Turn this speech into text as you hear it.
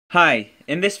Hi,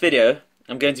 in this video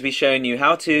I'm going to be showing you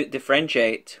how to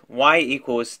differentiate y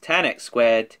equals tan x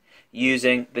squared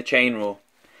using the chain rule.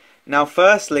 Now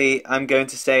firstly I'm going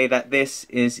to say that this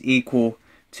is equal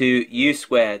to u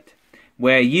squared,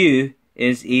 where u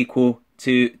is equal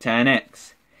to tan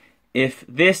x. If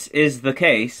this is the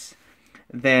case,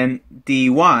 then dy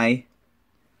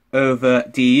over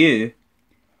du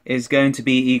is going to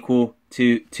be equal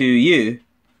to 2u,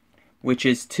 which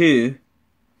is 2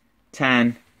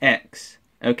 tan x.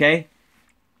 Okay?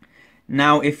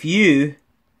 Now if u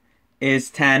is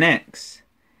tan x,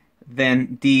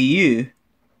 then du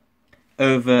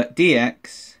over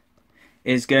dx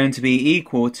is going to be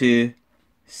equal to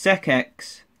sec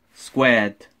x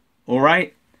squared.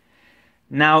 Alright?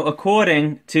 Now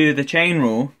according to the chain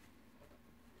rule,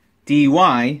 dy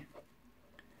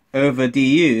over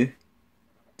du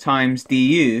times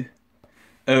du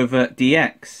over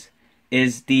dx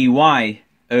is dy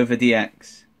over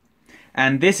dx.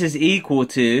 And this is equal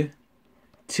to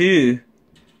 2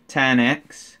 tan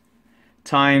x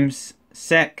times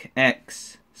sec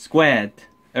x squared,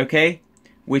 okay?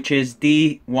 Which is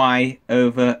dy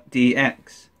over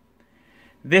dx.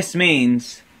 This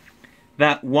means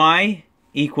that y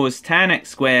equals tan x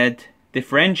squared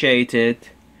differentiated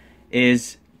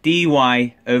is dy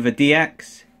over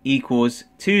dx equals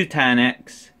 2 tan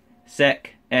x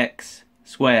sec x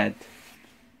squared.